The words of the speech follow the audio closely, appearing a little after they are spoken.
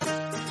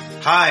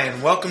Hi,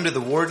 and welcome to the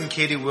Ward and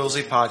Katie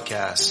Wilsey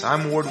podcast.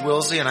 I'm Ward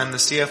Wilsey, and I'm the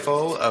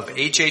CFO of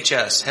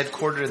HHS,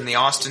 headquartered in the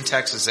Austin,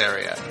 Texas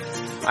area.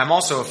 I'm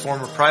also a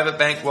former private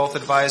bank wealth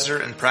advisor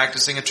and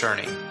practicing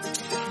attorney.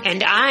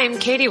 And I'm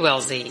Katie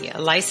Wilsey,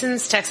 a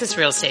licensed Texas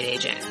real estate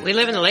agent. We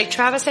live in the Lake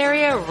Travis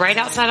area, right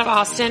outside of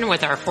Austin,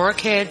 with our 4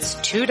 kids,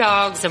 2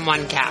 dogs, and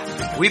 1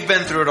 cat. We've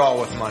been through it all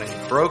with money,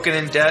 broken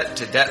in debt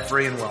to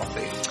debt-free and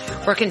wealthy.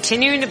 We're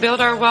continuing to build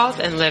our wealth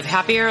and live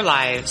happier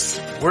lives.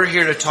 We're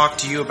here to talk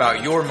to you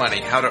about your money,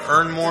 how to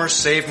earn more,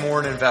 save more,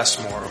 and invest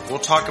more. We'll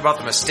talk about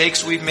the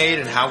mistakes we've made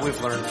and how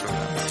we've learned from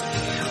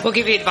them. We'll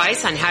give you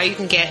advice on how you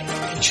can get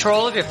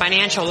control of your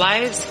financial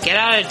lives, get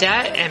out of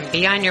debt, and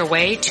be on your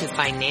way to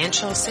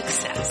financial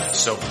success.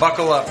 So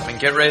buckle up and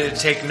get ready to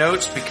take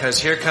notes, because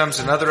here comes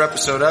another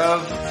episode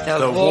of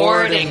the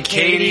Ward and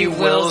Katie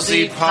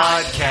Wilsey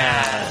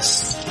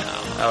podcast.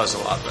 Oh, that was a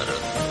lot better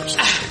than the first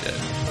one we did.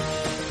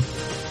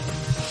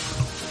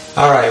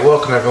 All right,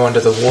 welcome everyone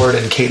to the Ward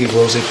and Katie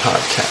Wilsey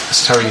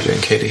podcast. How are you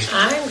doing, Katie?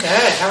 I'm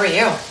good. How are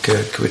you?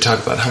 Good. Can we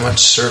talk about how much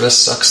service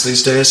sucks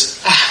these days?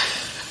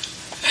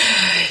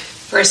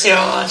 First, you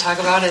don't want to talk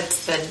about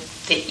it's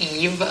the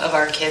eve of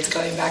our kids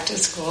going back to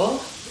school.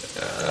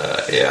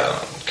 Yeah,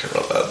 I don't care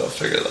about that. They'll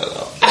figure that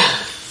out.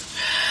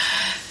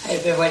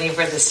 I've been waiting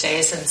for this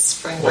day since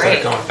spring break. Well,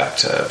 they're going back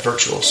to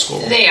virtual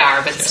school. They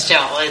are, but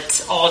still,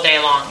 it's all day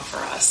long for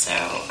us. So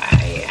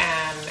I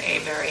am a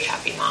very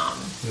happy mom.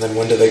 And then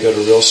when do they go to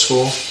real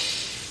school?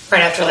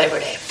 Right after Labor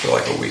Day. For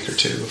like a week or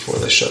 2 before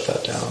they shut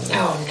that down.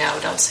 Oh, no,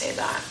 don't say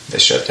that. They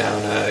shut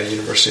down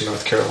University of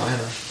North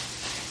Carolina.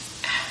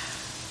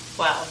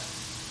 Well,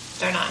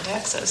 they're not in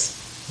Texas.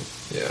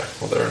 Yeah,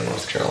 well, they're in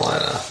North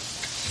Carolina.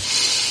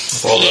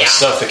 With all that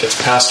stuff that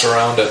gets passed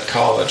around at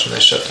college, and they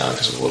shut down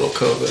because of a little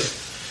COVID.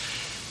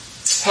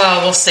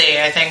 Well, we'll see.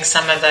 I think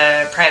some of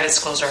the private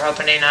schools are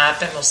opening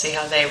up, and we'll see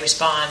how they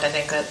respond. I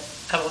think that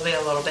will be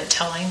a little bit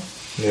telling.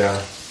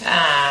 Yeah.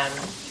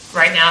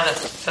 Right now, the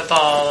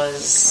football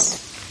is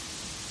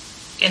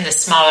in the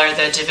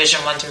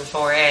Division 1 through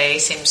 4A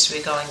seems to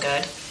be going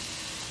good.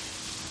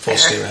 Full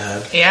steam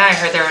ahead. Yeah, I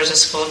heard there was a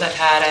school that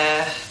had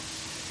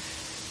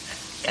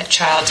a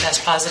child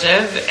test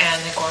positive,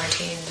 and they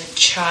quarantined the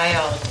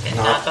child and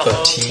not the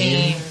whole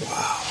team.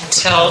 Wow.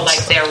 Until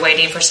they're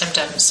waiting for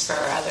symptoms for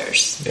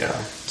others.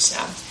 Yeah. So,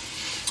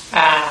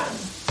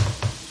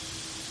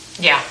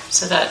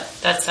 so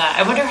that's that.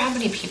 I wonder how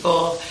many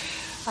people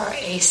are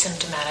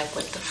asymptomatic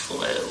with the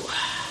flu.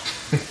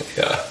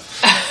 Yeah.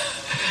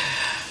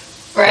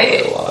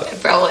 Right?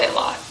 Probably a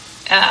lot.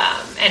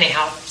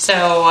 Anyhow,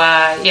 so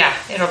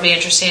it'll be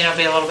interesting. It'll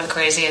be a little bit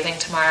crazy, I think,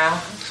 tomorrow.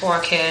 4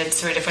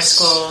 kids, 3 different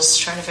schools,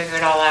 trying to figure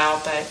it all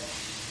out, but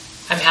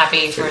I'm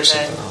happy for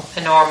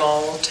the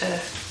normal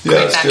to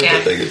yeah, it's back good in.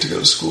 that they get to go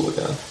to school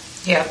again.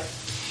 Yep.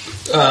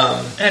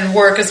 And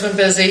work has been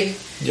busy.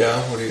 Yeah,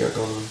 what do you got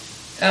going on?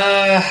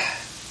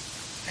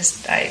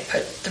 I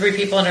put 3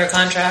 people under a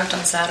contract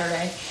on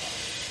Saturday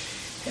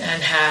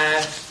and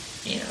have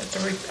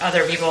 3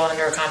 other people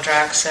under a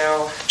contract,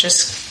 so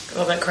just a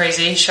little bit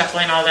crazy,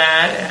 shuffling all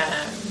that.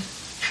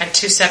 Had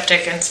 2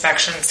 septic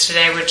inspections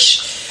today,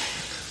 which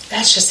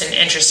that's just an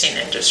interesting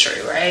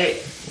industry,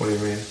 right? What do you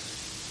mean?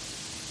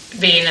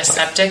 Being a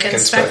septic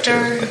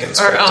inspector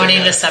or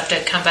owning the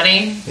septic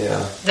company.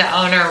 Yeah. The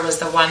owner was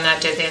the one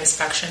that did the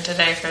inspection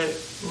today for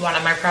one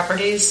of my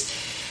properties.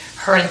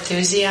 Her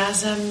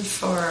enthusiasm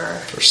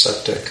for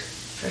septic.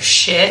 For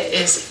shit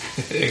is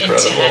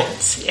incredible.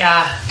 Intense.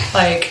 Yeah.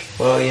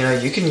 Well,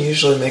 you can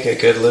usually make a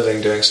good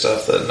living doing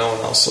stuff that no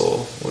one else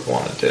would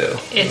want to do.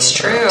 It's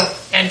true.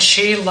 And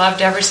she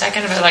loved every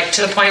second of it,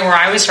 to the point where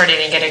I was starting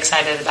to get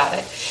excited about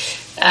it.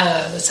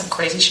 With some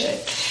crazy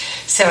shit.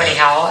 So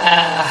anyhow,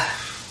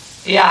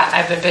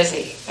 I've been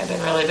busy. I've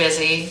been really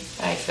busy.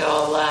 I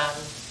feel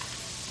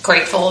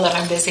grateful that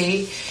I'm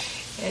busy.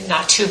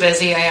 Not too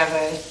busy. I have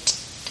a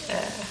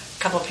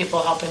couple of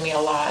people helping me a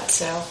lot,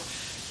 so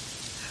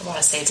I want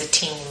to say it's a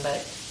team,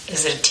 but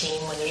is it a team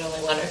when there's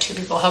only 1 or 2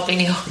 people helping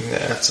you?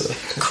 Yeah, it's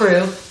a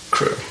crew.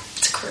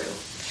 It's a crew.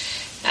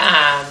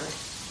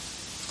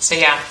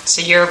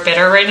 So you're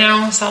bitter right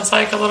now, sounds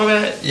like a little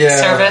bit? Yeah.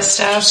 Service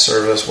stuff?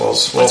 Service,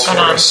 Wells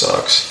Fargo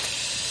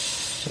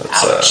sucks.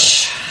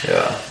 Ouch.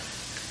 Yeah.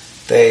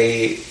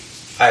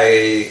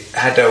 I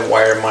had to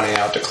wire money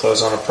out to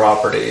close on a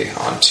property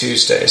on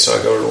Tuesday, so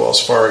I go to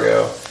Wells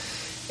Fargo,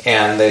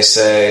 and they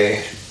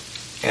say,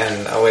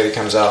 and a lady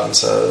comes out and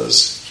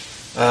says,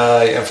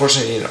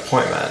 unfortunately you need an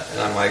appointment.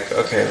 And I'm like,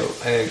 okay,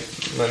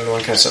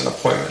 when can I set an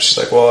appointment? She's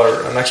like,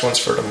 well, our next one's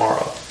for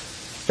tomorrow.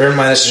 Bear in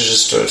mind, this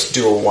is just to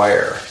do a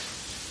wire.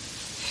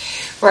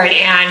 Right,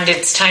 and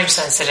it's time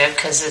sensitive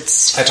because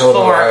it's I told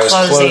her I was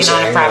closing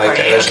on a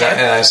property.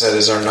 And I said,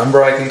 is there a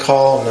number I can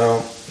call?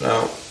 No.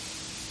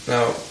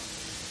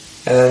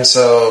 And then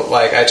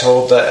I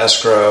told the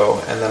escrow,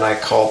 and then I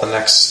called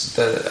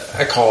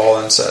I call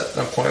and set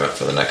an appointment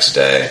for the next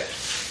day.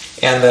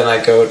 And then I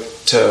go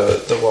to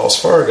the Wells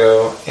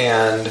Fargo,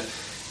 and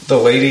the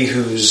lady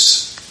who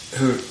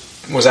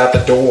was at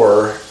the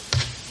door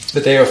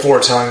the day before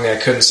telling me I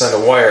couldn't send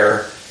a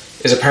wire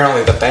is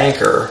apparently the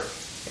banker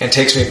and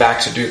takes me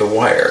back to do the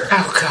wire.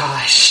 Oh,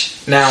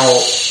 gosh. Now,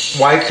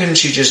 why couldn't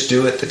she just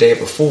do it the day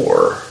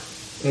before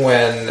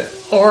when...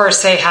 Or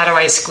say, how do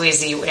I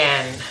squeeze you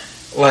in?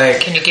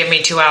 Like... Can you give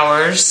me 2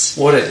 hours?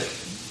 What a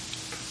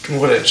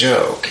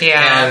joke.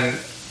 Yeah.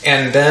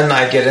 And then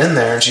I get in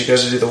there and she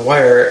goes to do the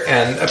wire,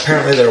 and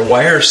apparently their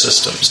wire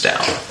system's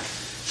down.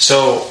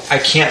 So I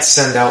can't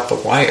send out the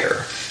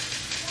wire.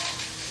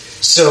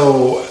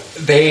 So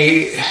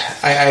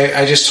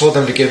I just told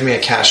them to give me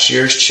a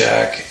cashier's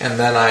check, and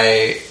then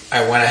I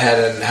went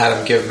ahead and had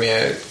them give me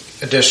an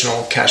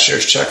additional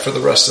cashier's check for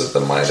the rest of the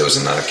money that was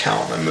in that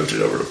account, and I moved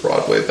it over to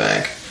Broadway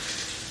Bank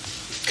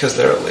because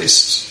they're at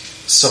least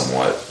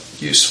somewhat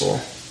useful.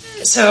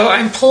 So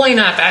I'm pulling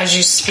up as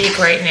you speak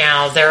right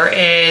now. There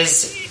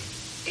is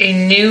a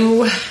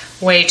new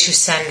way to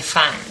send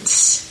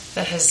funds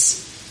that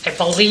has, I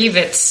believe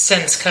it's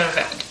since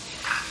COVID.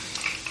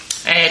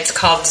 It's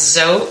called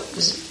Zoccam,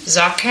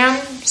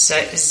 Zoccam,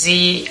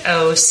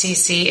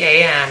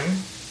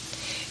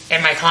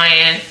 and my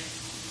client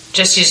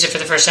just used it for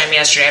the first time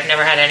yesterday. I've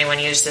never had anyone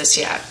use this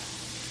yet.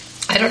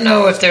 I don't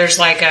know if there's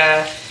like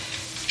a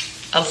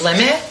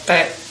limit,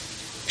 but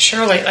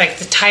surely, like,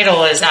 the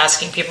title is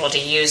asking people to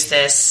use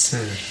this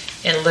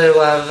in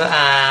lieu of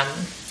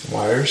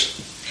wires.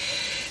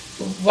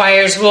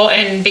 Well,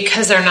 and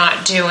because they're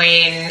not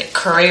doing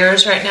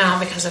couriers right now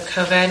because of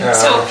COVID.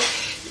 So,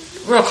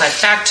 real quick,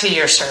 back to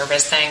your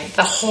service thing.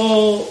 The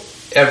whole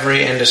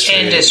every industry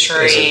is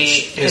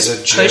a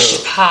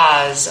pushed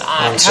pause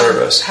on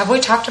service. Have we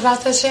talked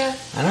about this yet?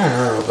 I don't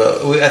know,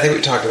 but I think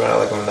we talked about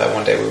it like when that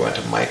one day we went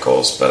to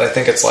Michael's. But I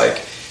think it's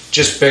like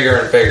just bigger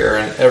and bigger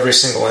in every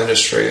single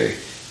industry.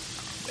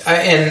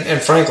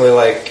 And frankly,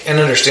 like, and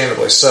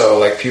understandably so,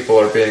 like,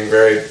 customers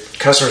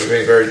are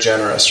being very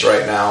generous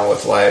right now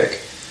with,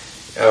 like,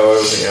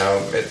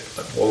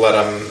 we'll let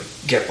them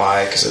get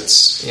by because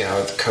it's, the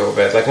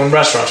COVID. Like, when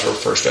restaurants were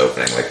first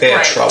opening, like, they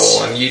had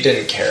trouble and you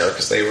didn't care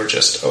because they were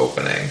just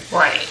opening.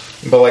 Right.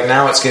 But, like,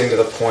 now it's getting to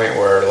the point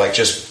where, like,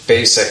 just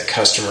basic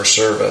customer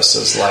service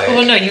is like...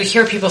 Well, no, you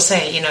hear people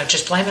say,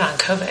 just blame it on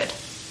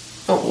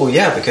COVID. Oh, well,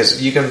 yeah,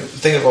 because you can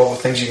think of all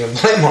the things you can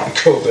blame on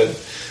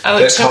COVID. Oh,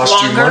 it took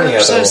longer?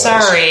 So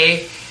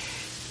sorry.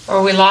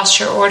 Or we lost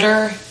your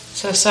order?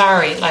 So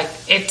sorry. Like,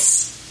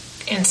 it's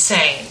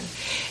insane.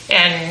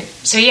 And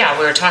so, yeah,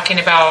 we were talking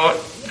about,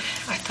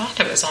 I thought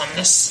it was on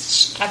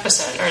this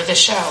episode, or this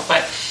show,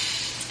 but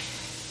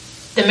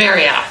the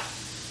Marriott.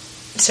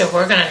 So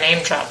we're going to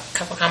name drop a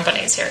couple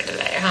companies here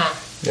today, huh?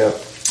 Yep.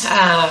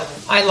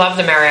 I love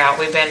the Marriott.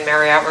 We've been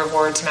Marriott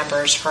Rewards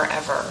members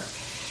forever.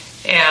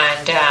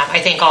 And I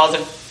think all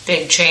the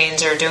big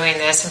chains are doing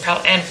this,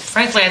 and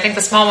frankly, I think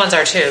the small ones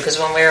are too, because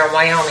when we were in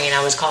Wyoming,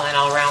 I was calling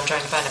all around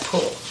trying to find a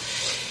pool.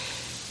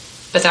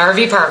 But the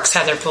RV parks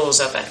had their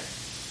pools open.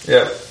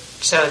 Yeah.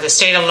 So the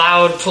state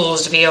allowed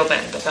pools to be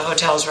open, but the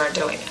hotels weren't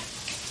doing it.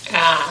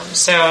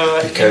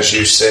 Because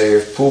you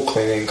save pool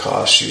cleaning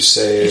costs, you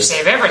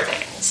save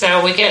everything.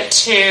 So we get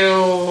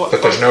to...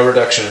 But there's no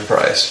reduction in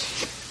price.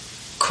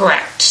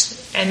 Correct.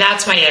 And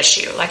that's my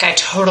issue. Like, I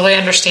totally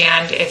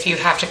understand if you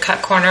have to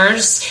cut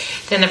corners,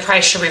 then the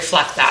price should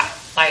reflect that.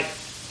 Like,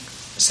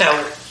 so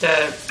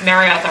the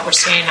Marriott that we're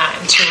staying at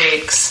in 2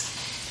 weeks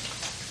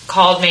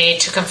called me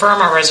to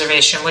confirm our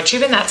reservation, which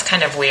even that's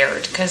kind of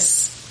weird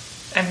because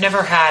I've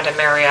never had a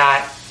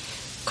Marriott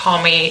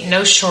call me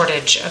no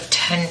shortage of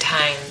 10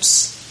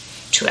 times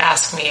to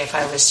ask me if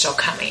I was still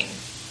coming.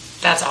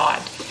 That's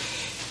odd.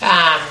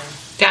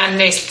 Then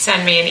they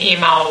send me an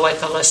email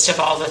with a list of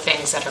all the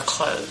things that are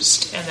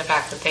closed and the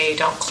fact that they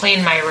don't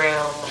clean my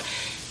room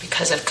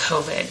because of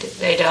COVID.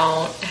 They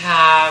don't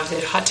have the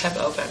hot tub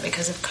open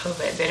because of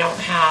COVID. They don't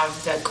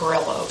have the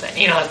grill open.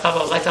 Like blah,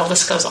 blah, like the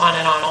list goes on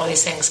and on, all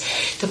these things.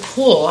 The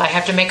pool, I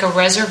have to make a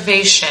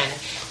reservation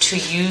to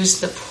use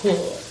the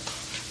pool.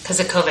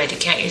 Because of COVID, you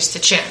can't use the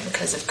gym.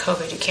 Because of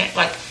COVID, you can't,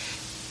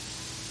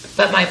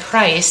 but my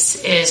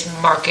price is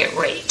market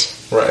rate.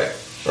 Right.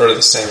 Or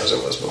the same as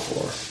it was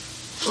before.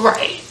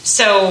 Right.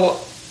 So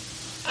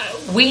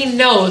we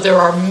know there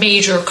are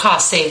major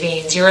cost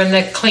savings. You're in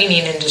the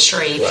cleaning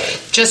industry.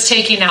 Right. Just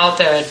taking out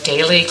the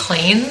daily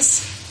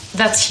cleans,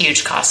 that's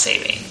huge cost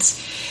savings.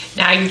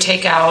 Now you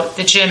take out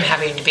the gym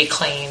having to be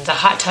cleaned, the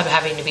hot tub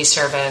having to be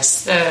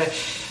serviced, the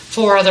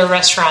 4 other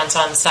restaurants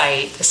on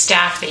site, the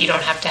staff that you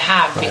don't have to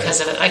have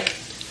because of it. Like,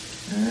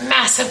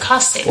 massive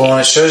cost savings. Well,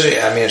 and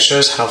it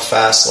shows how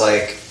fast,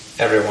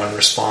 everyone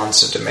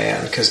responds to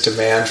demand, because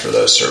demand for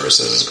those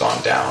services has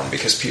gone down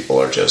because people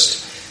are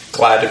just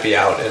glad to be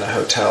out in a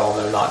hotel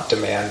and they're not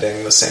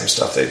demanding the same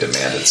stuff they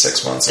demanded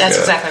 6 months ago. That's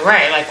exactly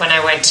right. Like when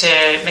I went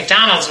to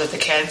McDonald's with the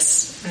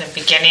kids in the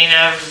beginning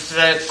of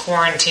the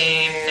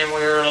quarantine and we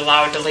were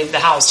allowed to leave the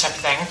house type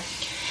of thing,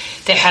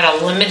 they had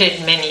a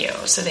limited menu.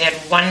 So they had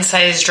one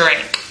size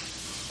drink,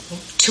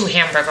 2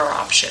 hamburger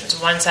options,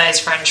 one size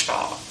French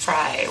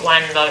fry,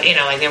 one,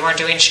 they weren't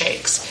doing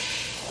shakes.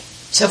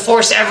 So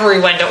force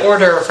everyone to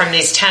order from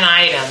these 10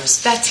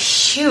 items. That's a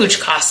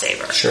huge cost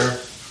saver. Sure.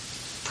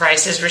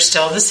 Prices were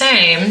still the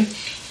same.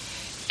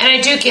 And I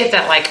do get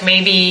that, like,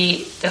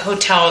 maybe the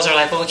hotels are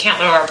like, well, we can't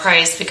lower our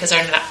price because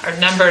our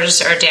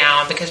numbers are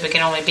down because we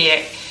can only be at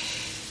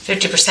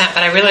 50%.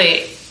 But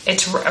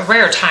it's a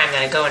rare time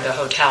that I go into a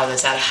hotel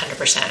that's at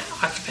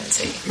 100%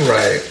 occupancy.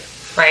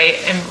 Right?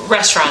 And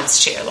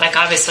restaurants, too. Like,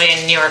 obviously,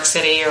 in New York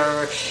City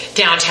or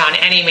downtown,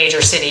 any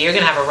major city, you're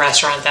going to have a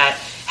restaurant that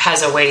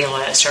has a waiting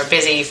list or a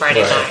busy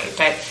Friday night.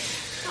 But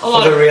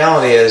the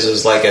reality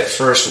is like at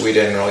first we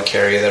didn't really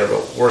care either,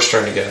 but we're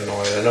starting to get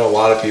annoyed. I know a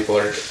lot of people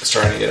are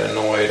starting to get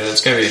annoyed, and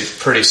it's going to be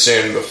pretty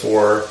soon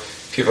before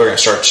people are going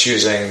to start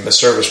choosing the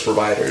service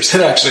providers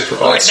that actually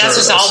provide service. That's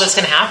just all that's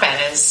going to happen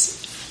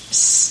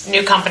is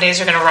new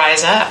companies are going to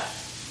rise up.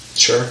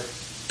 Sure.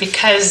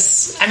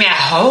 Because, I mean, I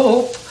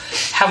hope.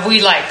 Have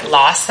we, like,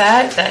 lost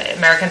that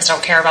Americans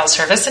don't care about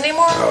service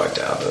anymore? Oh, I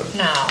doubt it.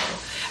 No.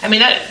 I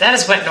mean, that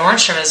is what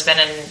Nordstrom has been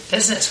in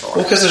business for.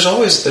 Well, because there's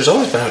always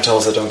been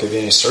hotels that don't give you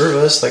any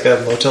service, like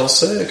a Motel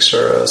 6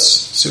 or a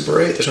Super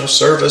 8. There's no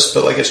service,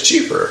 but, like, it's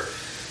cheaper.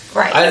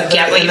 Right. You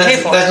get what you pay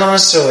for. That's not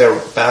necessarily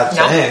a bad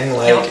thing.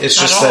 Like, it's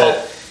just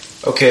that,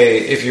 okay,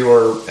 if you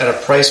are at a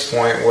price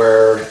point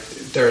where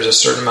there's a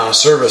certain amount of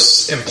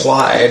service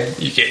implied,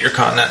 you get your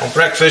continental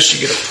breakfast, you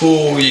get a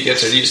pool, you get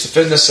to use the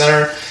fitness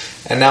center,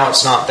 and now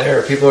it's not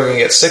there. People are going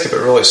to get sick of it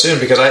really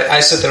soon, because I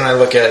sit there and I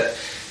look at,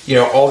 you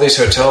know, all these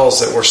hotels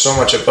that were so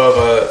much above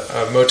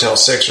a Motel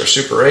 6 or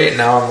Super 8, and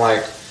now I'm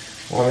like,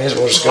 well, I may as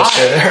well just go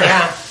stay there.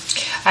 Yeah.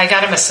 I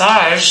got a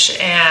massage,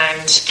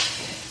 and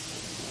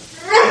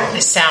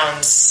it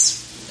sounds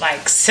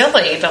like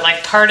silly, but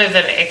like part of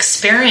the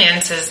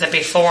experience is the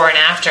before and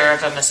after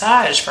of a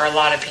massage for a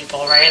lot of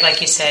people, right?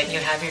 Like you said, you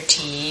have your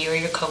tea or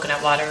your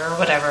coconut water or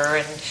whatever,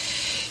 and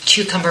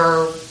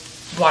cucumber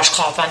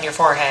washcloth on your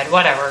forehead,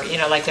 whatever. You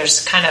know, like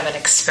there's kind of an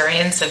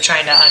experience of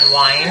trying to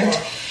unwind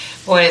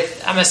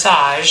with a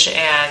massage,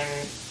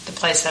 and the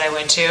place that I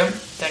went to,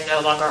 they're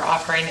no longer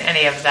offering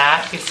any of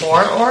that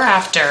before or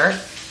after,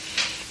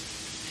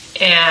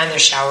 and the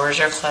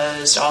showers are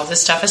closed, all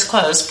this stuff is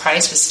closed,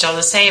 price was still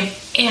the same,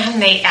 and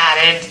they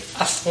added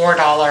a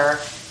 $4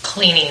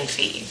 cleaning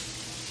fee.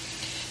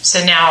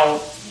 So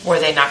now, were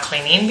they not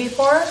cleaning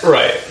before?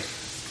 Right.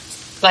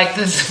 Like,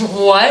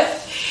 what?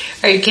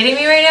 Are you kidding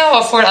me right now?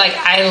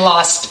 I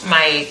lost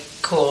my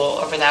cool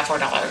over that $4.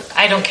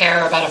 I don't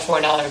care about a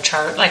 $4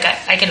 charge. Like,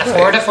 I can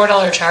afford a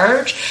 $4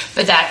 charge,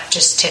 but that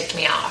just ticked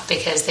me off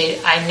because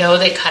I know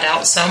they cut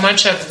out so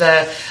much of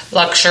the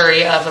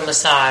luxury of a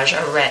massage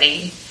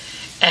already,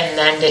 and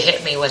then to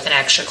hit me with an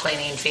extra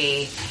cleaning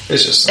fee.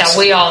 It's just that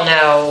we all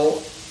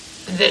know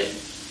that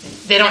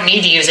they don't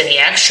need to use any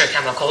extra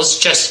chemicals,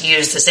 just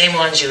use the same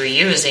ones you were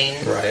using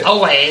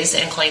always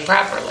and clean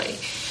properly.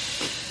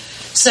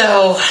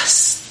 So,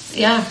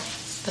 yeah,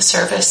 the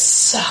service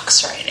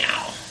sucks right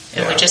now.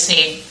 And we just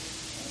need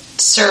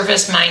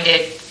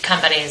service-minded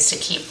companies to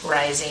keep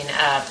rising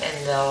up,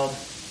 and they'll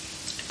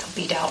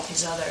beat out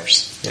these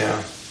others.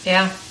 Yeah.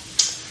 Yeah.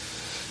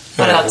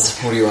 What else?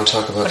 What do you want to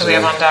talk about What today? do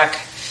we have on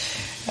deck?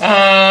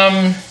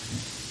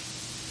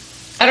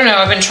 I don't know.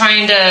 I've been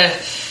trying to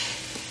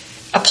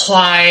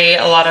apply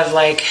a lot of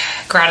like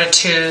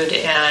gratitude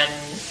and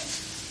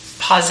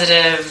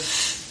positive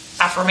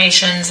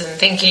affirmations and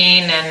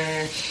thinking,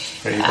 and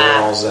are you going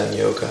all Zen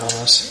yoga on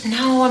us?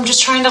 No, I'm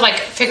just trying to like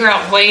figure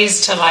out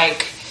ways to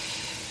like.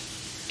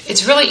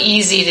 It's really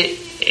easy to,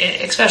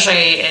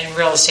 especially in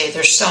real estate.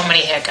 There's so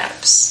many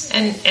hiccups,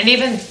 and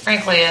even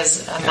frankly,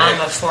 as a mom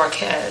of 4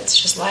 kids,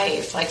 just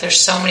life. Like there's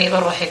so many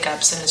little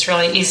hiccups, and it's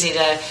really easy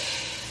to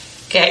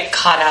get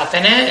caught up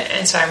in it.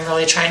 And so I'm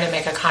really trying to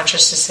make a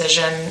conscious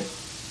decision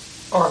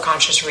or a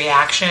conscious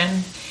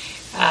reaction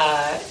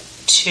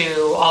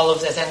to all of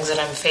the things that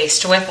I'm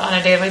faced with on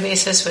a daily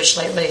basis, which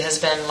lately has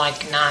been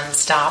like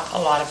nonstop, a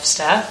lot of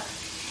stuff.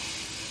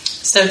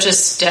 So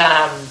just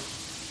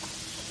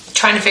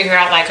trying to figure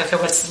out like, okay,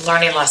 what's the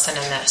learning lesson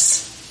in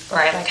this,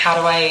 right? Like, how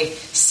do I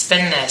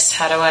spin this?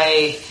 How do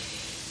I,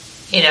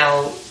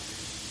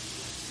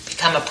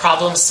 become a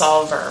problem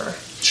solver?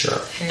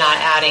 Sure. And not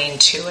adding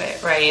to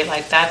it, right?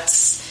 Like,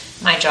 that's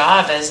my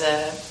job as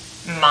a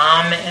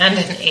mom and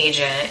an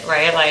agent,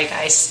 right? Like,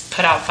 I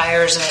put out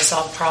fires and I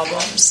solve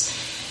problems.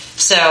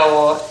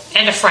 So,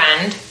 and a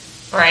friend,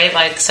 right?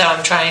 Like, so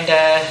I'm trying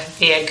to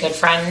be a good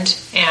friend,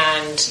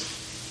 and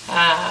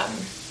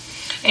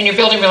you're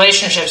building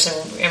relationships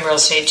in real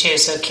estate too,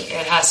 so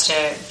it has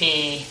to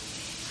be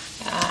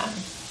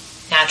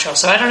natural.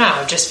 So I don't know,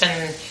 I've just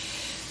been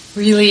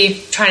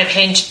really trying to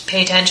pay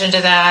attention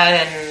to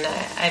that, and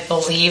I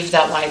believe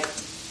that like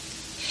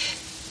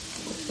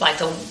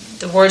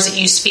the words that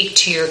you speak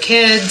to your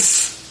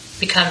kids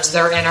becomes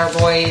their inner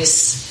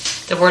voice.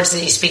 The words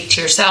that you speak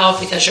to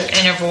yourself becomes your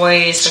inner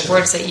voice. The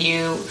words that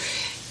you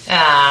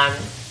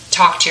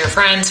talk to your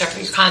friends, or if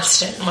you're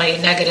constantly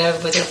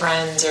negative with your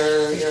friends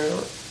or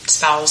your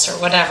spouse or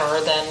whatever,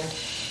 then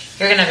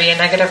you're going to be a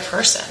negative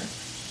person.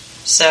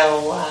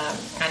 So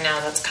I know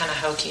that's kind of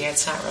hokey.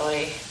 It's not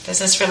really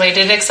business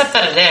related, except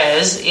that it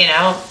is,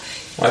 Well,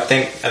 I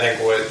think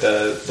what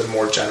the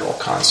more general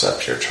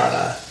concept you're trying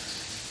to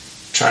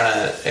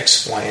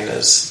explain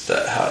is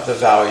the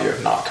value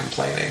of not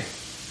complaining.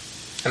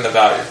 And the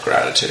value of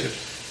gratitude.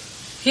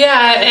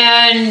 Yeah,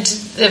 and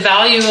the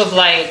value of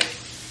like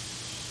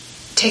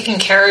taking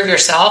care of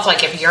yourself.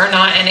 Like if you're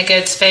not in a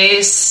good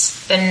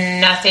space, then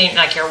nothing,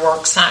 like your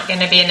work's not going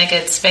to be in a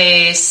good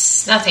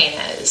space. Nothing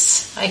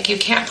is. Like you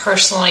can't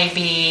personally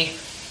be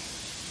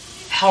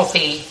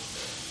healthy,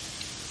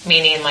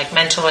 meaning like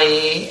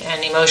mentally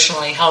and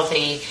emotionally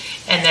healthy,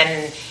 and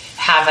then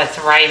have a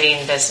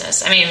thriving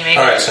business. I mean, maybe.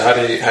 All right. So how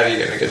do you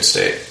get in a good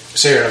state?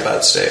 Say you're in a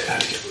bad state. How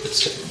do you get in a good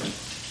state?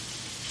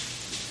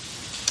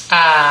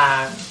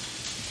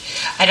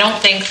 I don't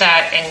think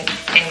that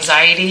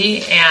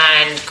anxiety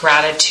and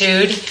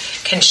gratitude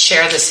can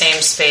share the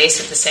same space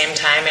at the same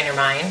time in your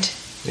mind.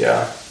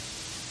 Yeah.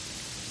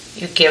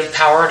 You give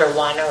power to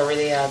one over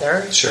the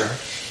other. Sure.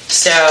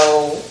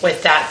 So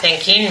with that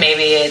thinking,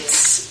 maybe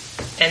it's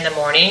in the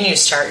morning you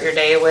start your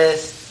day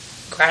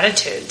with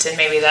gratitudes, and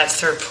maybe that's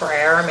through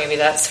prayer, maybe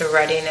that's through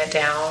writing it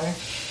down,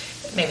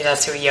 maybe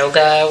that's through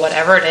yoga,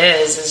 whatever it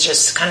is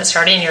just kind of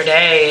starting your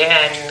day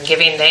and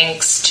giving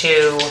thanks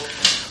to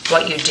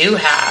what you do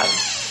have.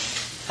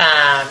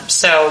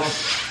 So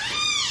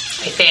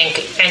I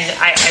think, and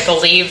I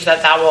believe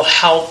that will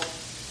help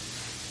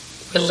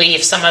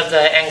relieve some of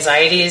the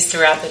anxieties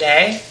throughout the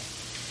day,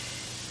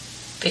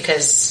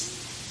 because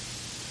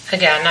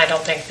again, I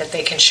don't think that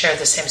they can share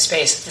the same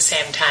space at the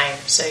same time.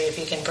 So if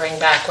you can bring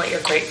back what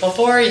you're grateful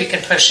for, you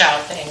can push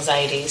out the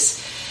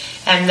anxieties.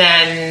 And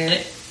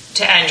then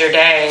to end your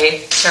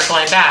day,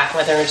 circling back,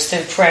 whether it's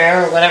through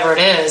prayer or whatever it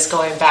is,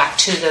 going back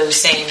to those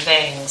same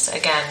things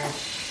again,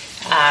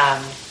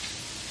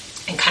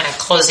 and kind of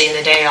closing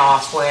the day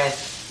off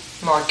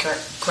with more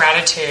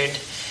gratitude.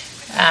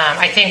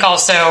 I think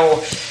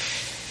also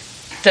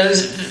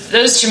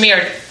those to me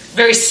are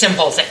very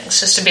simple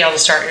things, just to be able to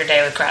start your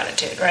day with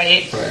gratitude,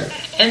 right?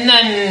 And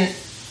then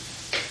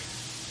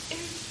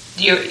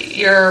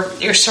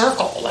your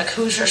circle, like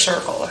who's your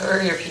circle? Who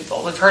are your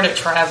people? We've heard it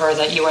forever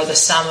that you are the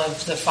sum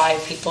of the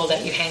 5 people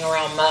that you hang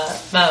around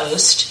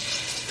most.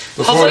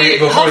 Hopefully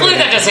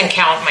that doesn't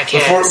count my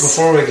kids.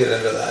 Before we get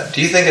into that,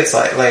 do you think it's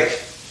like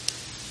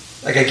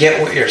I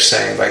get what you're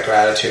saying by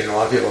gratitude, and a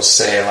lot of people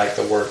say like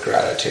the word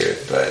gratitude,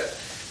 but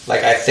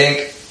like I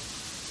think,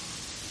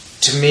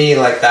 to me,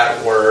 like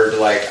that word,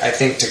 like I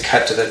think to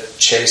cut to the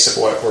chase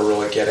of what we're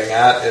really getting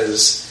at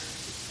is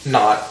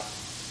not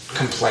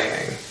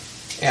complaining.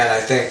 And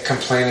I think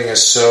complaining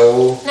is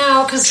so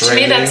no, because to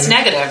me that's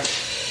negative.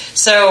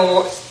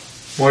 So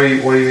what do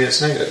you mean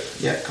it's negative?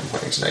 Yeah,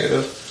 complaining's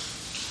negative.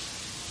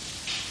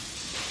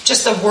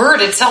 Just the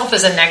word itself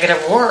is a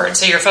negative word.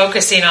 So you're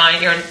focusing on So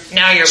you're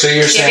giving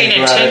saying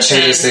gratitude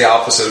attention. is the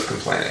opposite of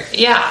complaining.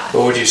 Yeah.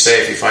 What would you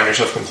say if you find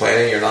yourself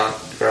complaining? You're not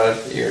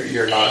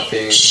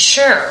being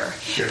sure.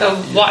 You're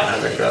not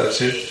having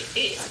gratitude,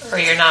 or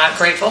you're not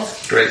grateful.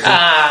 Grateful.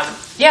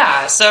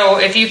 Yeah. So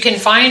if you can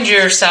find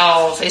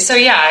yourself, if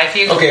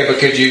you okay, but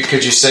could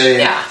you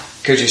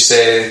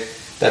say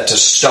that to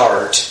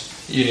start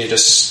you need to,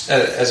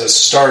 as a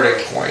starting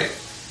point,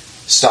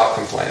 stop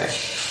complaining?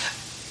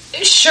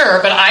 Sure,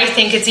 but I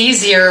think it's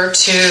easier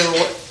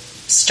to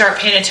start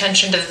paying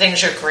attention to the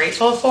things you're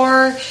grateful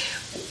for,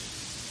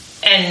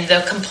 and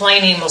the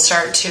complaining will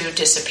start to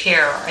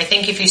disappear. I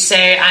think if you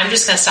say, I'm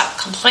just going to stop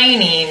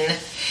complaining,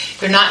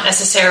 you're not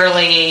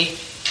necessarily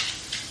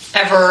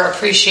ever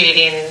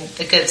appreciating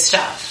the good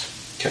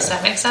stuff. Okay. Does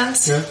that make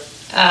sense?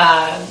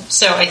 Yeah.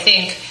 So I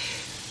think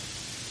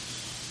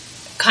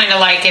kind of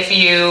like if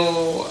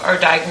you are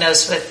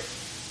diagnosed with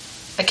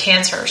a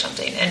cancer or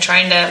something and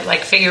trying to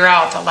like figure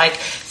out that like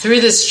through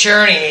this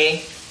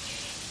journey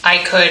I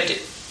could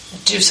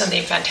do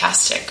something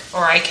fantastic,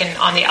 or I can,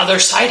 on the other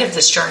side of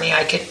this journey,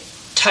 I could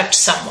touch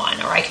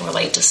someone, or I can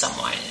relate to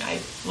someone. I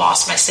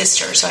lost my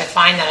sister, so I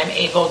find that I'm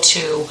able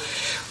to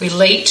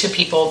relate to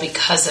people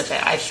because of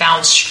it. I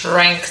found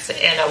strength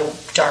in a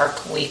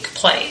dark, weak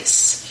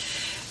place.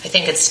 I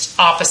think it's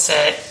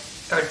opposite,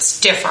 or it's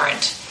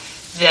different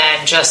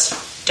than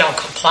just don't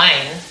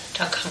complain.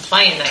 Don't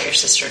complain that your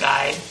sister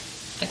died.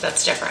 Like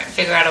that's different.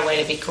 Figure out a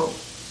way to be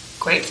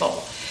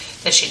grateful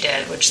that she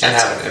did, and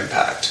have an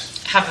impact.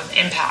 Have an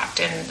impact.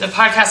 And the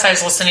podcast I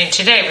was listening to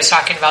today was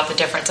talking about the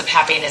difference of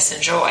happiness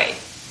and joy.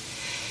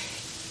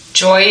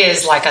 Joy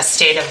is like a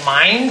state of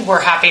mind, where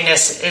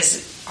happiness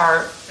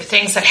are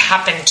things that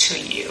happen to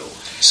you.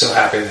 So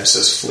happiness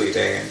is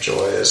fleeting and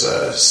joy is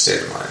a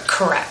state of mind.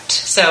 Correct.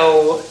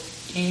 So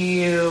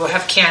you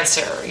have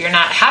cancer. You're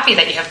not happy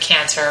that you have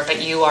cancer,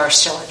 but you are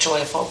still a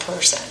joyful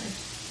person.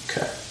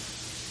 Okay.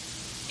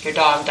 Your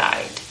dog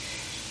died.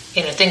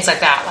 Things like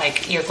that.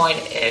 Like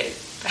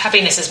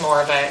happiness is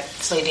more of a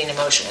fleeting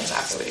emotion,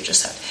 exactly what you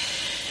just said.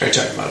 Are you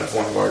talking about if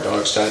one of our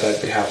dogs died,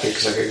 I'd be happy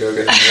because I could go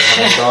get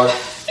another dog?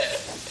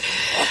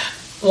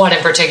 One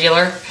in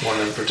particular? One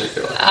in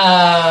particular.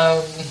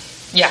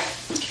 Yeah.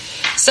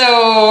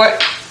 So,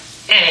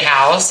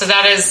 anyhow, so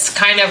that is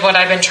kind of what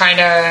I've been trying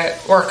to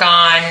work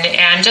on.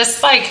 And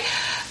just like,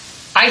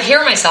 I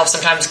hear myself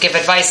sometimes give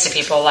advice to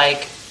people,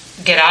 like,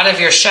 get out of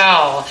your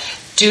shell.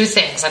 Do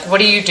things. Like,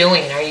 what are you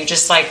doing? Are you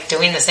just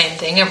doing the same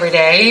thing every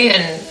day?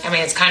 And I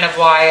mean, it's kind of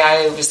why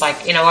I was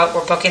like, you know what,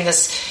 we're booking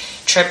this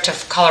trip to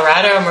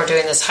Colorado and we're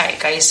doing this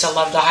hike. I used to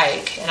love the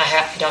hike, and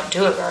I don't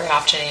do it very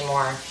often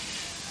anymore.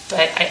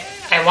 But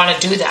I want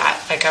to do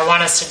that. Like, I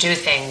want us to do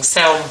things.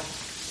 So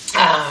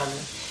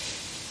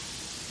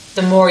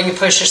the more you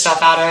push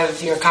yourself out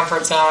of your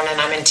comfort zone, and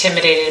I'm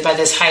intimidated by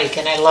this hike,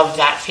 and I love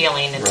that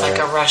feeling. It's like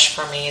a rush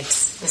for me.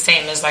 It's the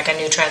same as like a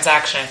new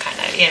transaction, kind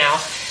of, you know.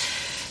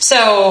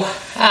 So,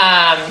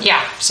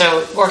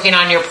 so working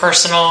on your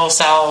personal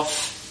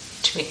self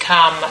to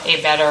become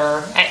a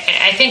better,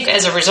 I think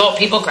as a result,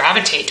 people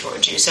gravitate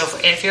towards you. So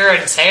if you're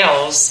in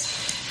sales,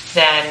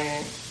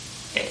 then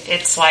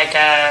it's like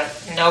a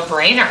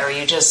no-brainer.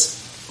 You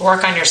just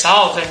work on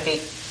yourself and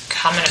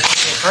become an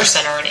amazing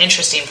person or an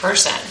interesting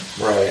person.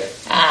 Right.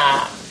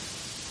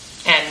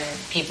 And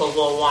people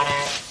will want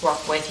to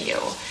work with you.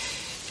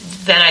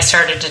 Then I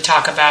started to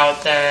talk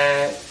about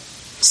the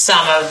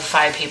sum of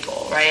 5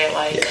 people, right?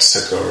 Like, yes,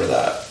 so go over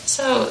that.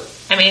 So,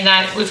 I mean,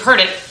 that we've heard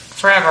it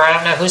forever. I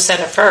don't know who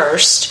said it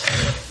first.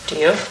 Do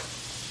you?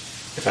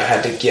 If I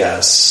had to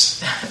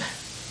guess,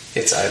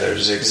 it's either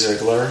Zig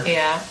Ziglar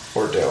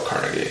or Dale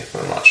Carnegie.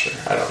 I'm not sure.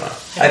 I don't know.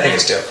 I think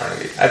it's Dale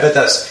Carnegie. I bet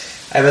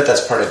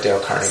that's part of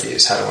Dale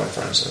Carnegie's How to Win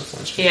Friends and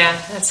Influence People. Yeah,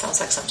 that sounds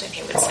like something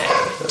he would say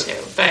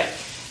too. But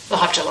we'll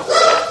have to look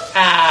at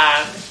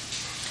that.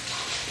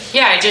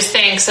 I just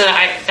think so.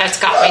 That's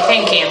got me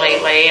thinking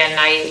lately, and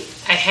I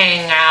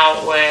hang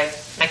out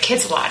with my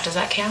kids a lot. Does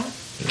that count?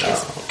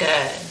 No.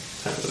 Good.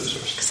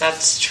 Losers. Because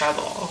that's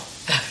trouble.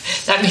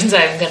 That means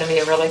I'm going to be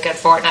a really good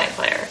Fortnite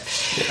player.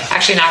 Yeah.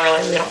 Actually, not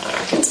really. We don't let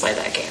our kids play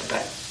that game,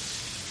 but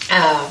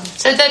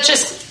so that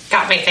just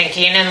got me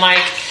thinking. And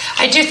like,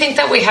 I do think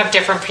that we have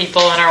different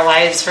people in our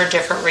lives for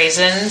different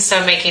reasons.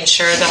 So making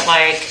sure that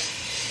like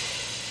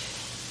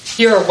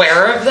you're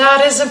aware of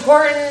that is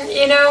important,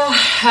 you know.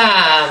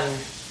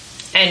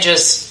 And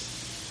just,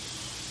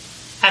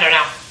 I don't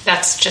know,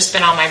 that's just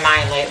been on my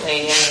mind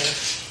lately. And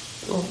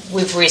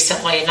we've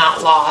recently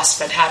not lost,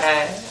 but had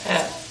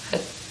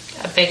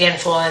a big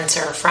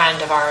influencer, a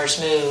friend of ours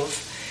move.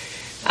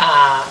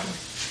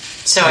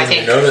 So I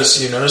think... You notice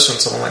when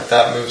someone like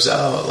that moves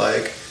out,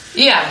 like...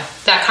 Yeah,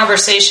 that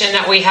conversation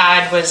that we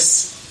had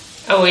was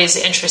always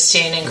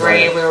interesting and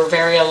great. Right. We were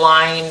very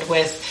aligned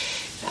with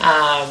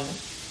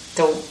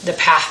the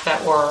path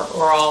that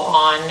we're all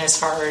on as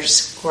far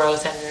as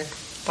growth and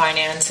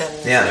finance and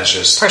it's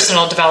just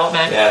personal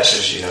development. Yeah, it's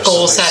just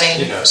goal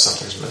setting.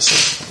 Something's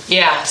missing.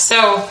 Yeah,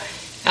 so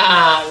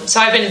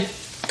I've been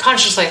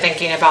consciously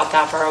thinking about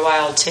that for a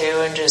while too,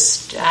 and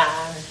just and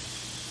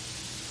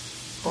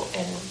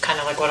kind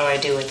of like, what do I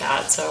do with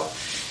that? So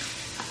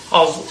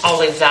I'll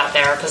leave that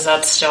there because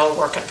that's still a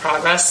work in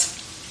progress.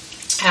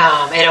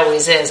 It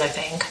always is, I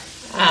think.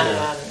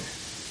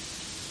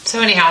 So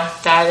anyhow,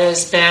 that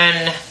has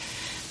been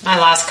my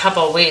last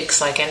couple of weeks,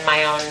 like in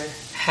my own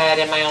head,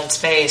 in my own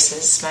space,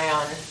 is my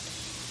own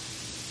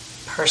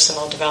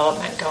personal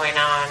development going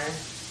on,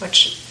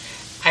 which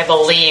I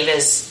believe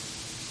is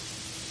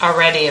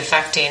already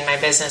affecting my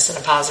business in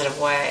a positive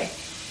way,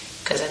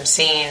 because I'm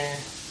seeing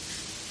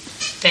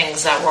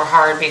things that were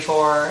hard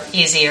before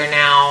easier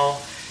now.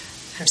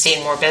 I'm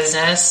seeing more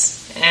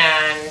business,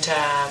 and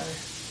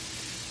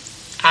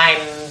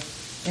I'm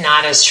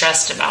not as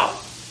stressed about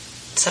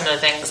some of the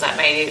things that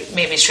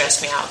maybe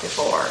stressed me out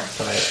before.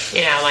 Right.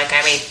 You know, like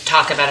I may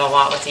talk about it a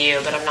lot with you,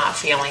 but I'm not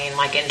feeling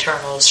like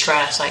internal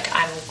stress, like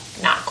I'm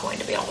not going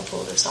to be able to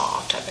pull this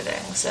off type of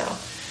thing. So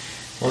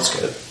that's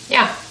good.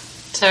 Yeah.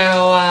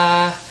 So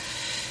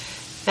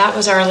that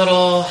was our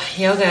little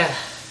yoga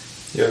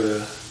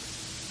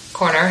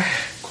corner.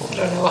 I don't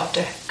know, we'll have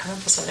to come up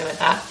with something with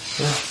that.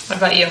 Yeah. What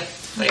about you?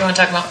 What do you want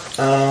to talk about?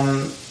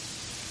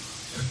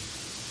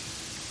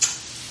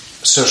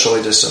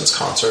 Socially distanced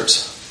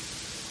concerts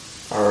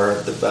are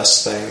the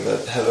best thing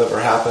that have ever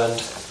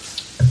happened.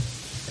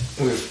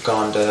 We've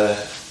gone to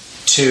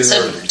 2.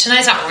 So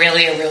tonight's not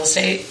really a real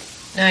estate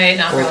night,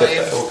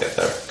 We'll get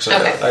there. So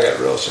I got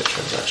real estate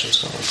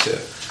transactions going on too.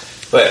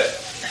 But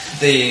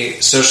the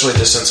socially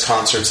distanced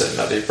concerts at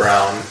Nutty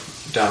Brown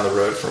down the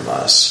road from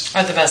us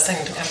are the best thing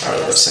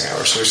ever.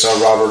 So we saw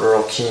Robert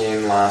Earl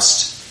Keen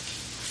last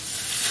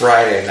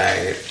Friday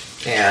night,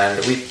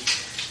 and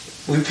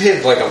we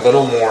paid like a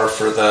little more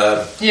for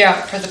the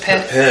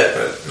pit,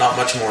 but not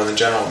much more than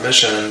general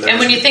admission. And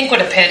when you think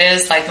what a pit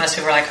is, like most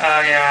people are like,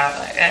 oh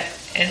yeah,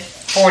 in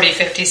 40,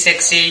 50,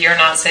 60, you're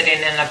not sitting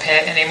in a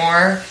pit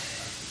anymore.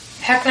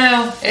 Heck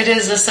no, it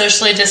is a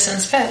socially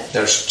distanced pit.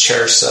 There's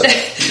chairs set.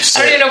 I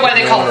don't even know why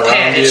they call it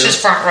pit. It's just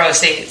front row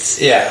seats.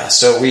 Yeah,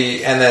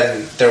 and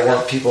then there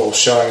weren't people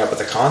showing up at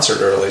the concert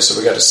early, so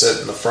we got to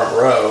sit in the front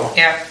row.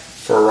 Yeah.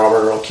 For a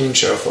Robert Earl Keen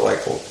show for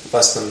like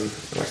less than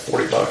like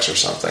 $40 or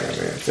something. I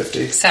mean,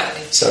 50,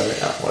 70,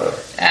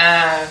 whatever.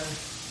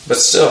 But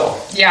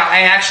still. Yeah,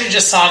 I actually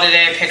just saw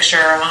today a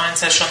picture on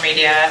social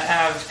media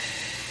of.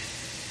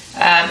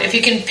 If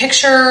you can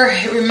picture,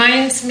 it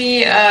reminds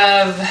me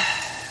of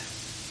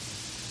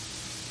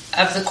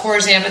the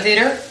Coors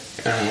Amphitheater.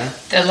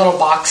 The little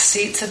box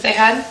seats that they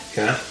had.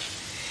 Yeah.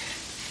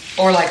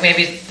 Or like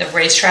maybe the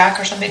racetrack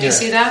or something. Do you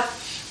see that?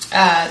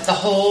 The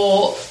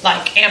whole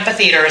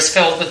amphitheater is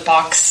filled with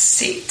box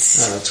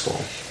seats. Oh, that's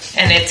cool.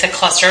 And it's a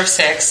cluster of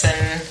 6,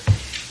 and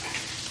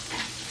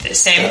the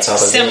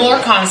similar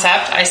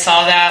concept. I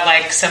saw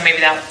that, so maybe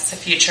that's the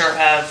future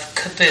of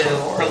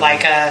Kaboo, or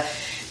a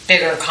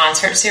bigger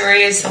concert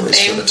series, something. At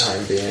least for the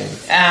time being.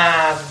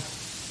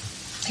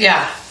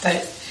 Yeah,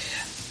 but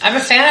I'm a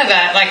fan of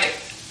that.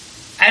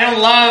 I don't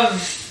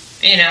love,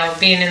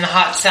 being in the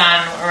hot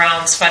sun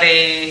around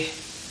sweaty,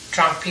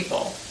 drunk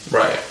people.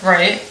 Right.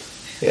 Right?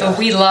 Yeah. But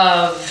we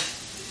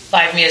love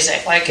live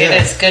music. It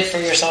is good for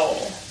your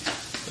soul.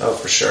 Oh,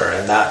 for sure.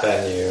 And that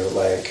venue,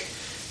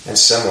 and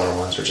similar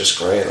ones are just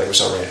great. We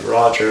saw Randy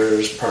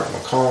Rogers, Park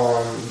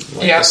McCollum,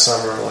 this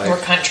summer. We're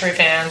country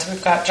fans.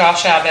 We've got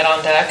Josh Abbott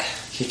on deck.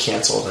 He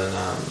canceled in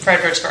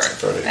Fredericksburg.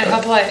 And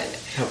he'll play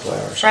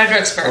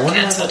Fredericksburg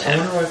canceled him.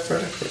 I wonder why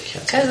Fredericksburg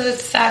canceled. Because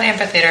it's that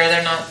amphitheater.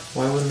 They're not.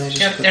 Why wouldn't they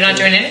just? They're not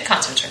doing any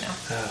concerts right now.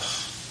 Ugh.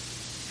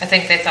 I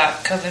think they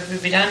thought COVID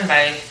would be done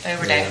by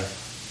Labor Day.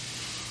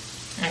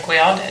 Yeah. We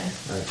all did.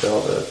 I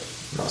felt it.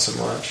 Not so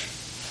much.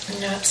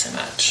 Not so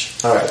much.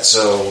 All right,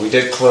 so we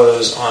did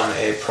close on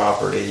a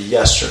property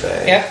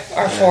yesterday. Yep,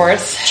 our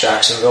 4th.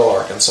 Jacksonville,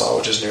 Arkansas,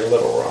 which is near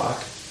Little Rock.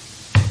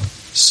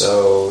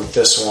 So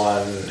this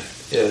one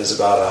is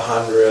about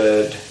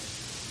 100. I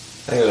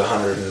think it was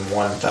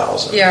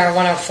 101,000. Yeah, or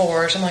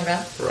 104 or something like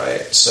that.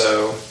 Right.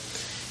 So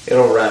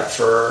it'll rent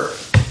for,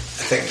 I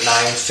think,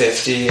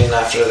 $950, and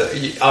after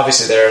that,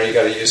 obviously there you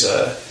got to use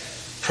a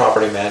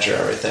property manager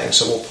and everything.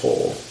 So we'll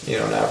pull,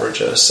 an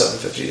average of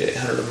 $750 to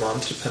 $800 a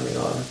month, depending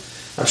on.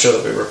 I'm sure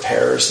there'll be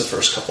repairs the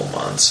first couple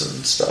months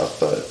and stuff,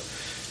 but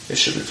it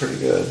should be pretty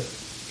good.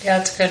 Yeah,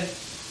 it's a good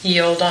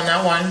yield on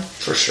that one.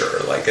 For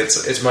sure.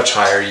 It's much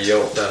higher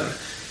yield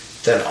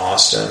than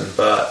Austin,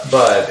 but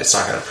it's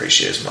not going to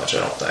appreciate as much,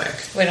 I don't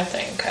think. We don't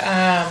think.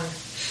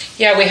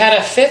 Yeah, we had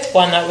a 5th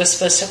one that was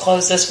supposed to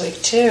close this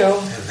week too.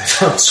 And they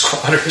found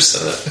squatters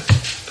in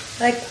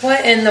it.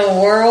 What in the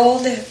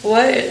world?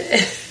 What?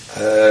 I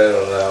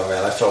don't know,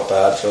 man. I felt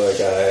bad for the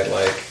guy.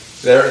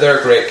 They're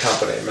a great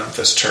company,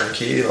 Memphis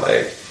Turnkey.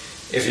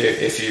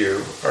 If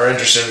you are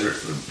interested in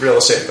real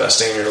estate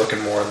investing and you're looking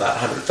more in that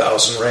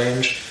 100,000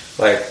 range,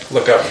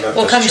 look up Memphis.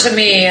 Well, come Turnkey. to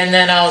me, and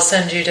then I'll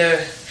send you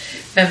to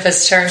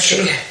Memphis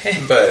Turnkey.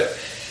 Sure. But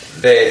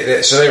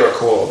they were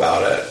cool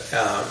about it,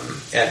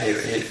 and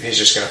he's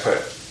just going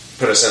to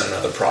put us in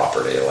another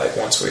property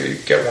once we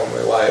get one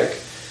we like.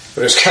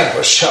 But it was kind of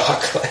a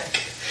shock,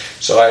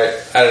 So I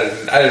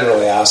didn't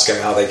really ask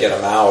him how they get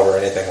them out or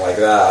anything like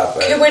that.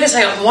 But okay, wait a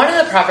second. One of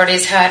the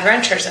properties had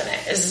renters in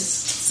it.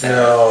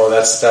 No,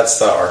 that's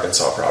the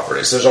Arkansas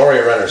properties. There's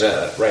already renters in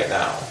it right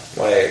now.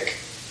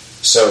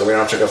 So we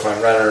don't have to go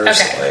find renters.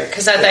 Okay,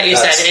 because I thought you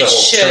said it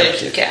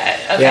should get.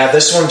 Okay. Yeah,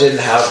 this one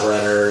didn't have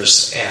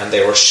renters, and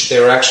they were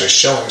actually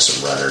showing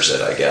some renters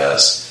it, I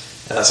guess,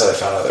 and that's how they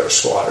found out there were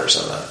squatters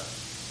in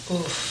it.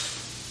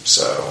 Oof.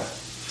 So.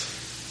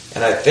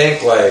 And I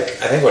think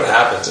what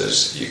happens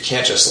is you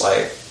can't just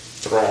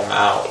throw them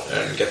out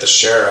and get the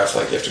sheriff.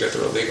 You have to go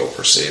through a legal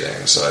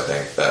proceeding. So I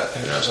think that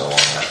who knows how long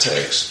that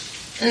takes.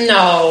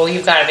 No,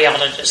 you've got to be able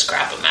to just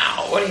grab them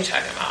out. What are you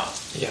talking about?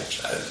 Yeah,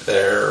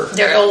 they're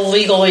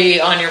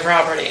illegally on your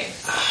property.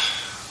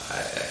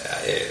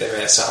 They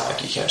made it sound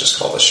like you can't just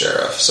call the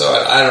sheriff. So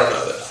I don't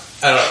know that.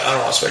 I don't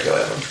want to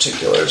speculate on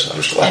particulars. I'm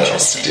just glad I don't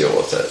have to deal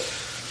with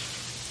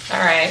it. All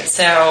right,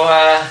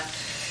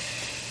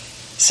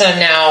 So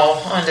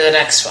now on to the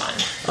next one.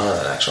 On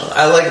to the next one.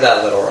 I like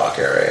that Little Rock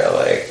area.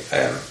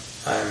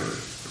 I'm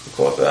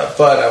cool with that.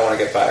 But I want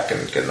to get back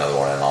and get another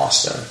one in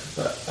Austin.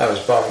 But I was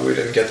bummed we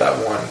didn't get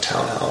that one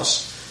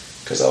townhouse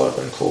because that would have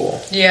been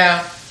cool.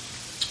 Yeah.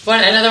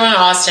 Another one in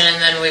Austin, and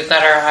then we've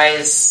got our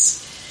eyes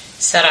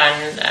set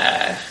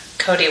on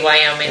Cody,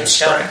 Wyoming. In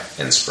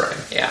spring.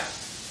 Yeah.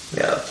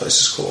 Yeah, that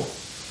place is cool.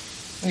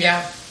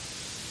 Yeah.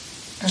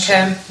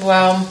 Okay,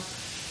 well,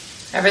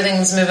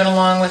 everything's moving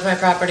along with my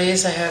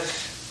properties. I have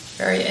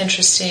very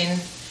interesting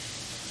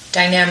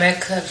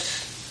dynamic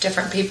of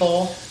different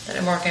people that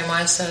I'm working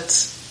with, so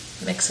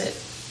it makes it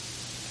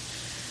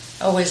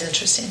always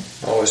interesting.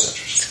 Always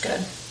interesting.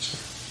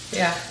 It's good.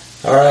 Yeah.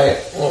 All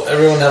right. Well,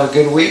 everyone have a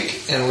good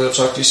week, and we'll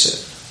talk to you soon.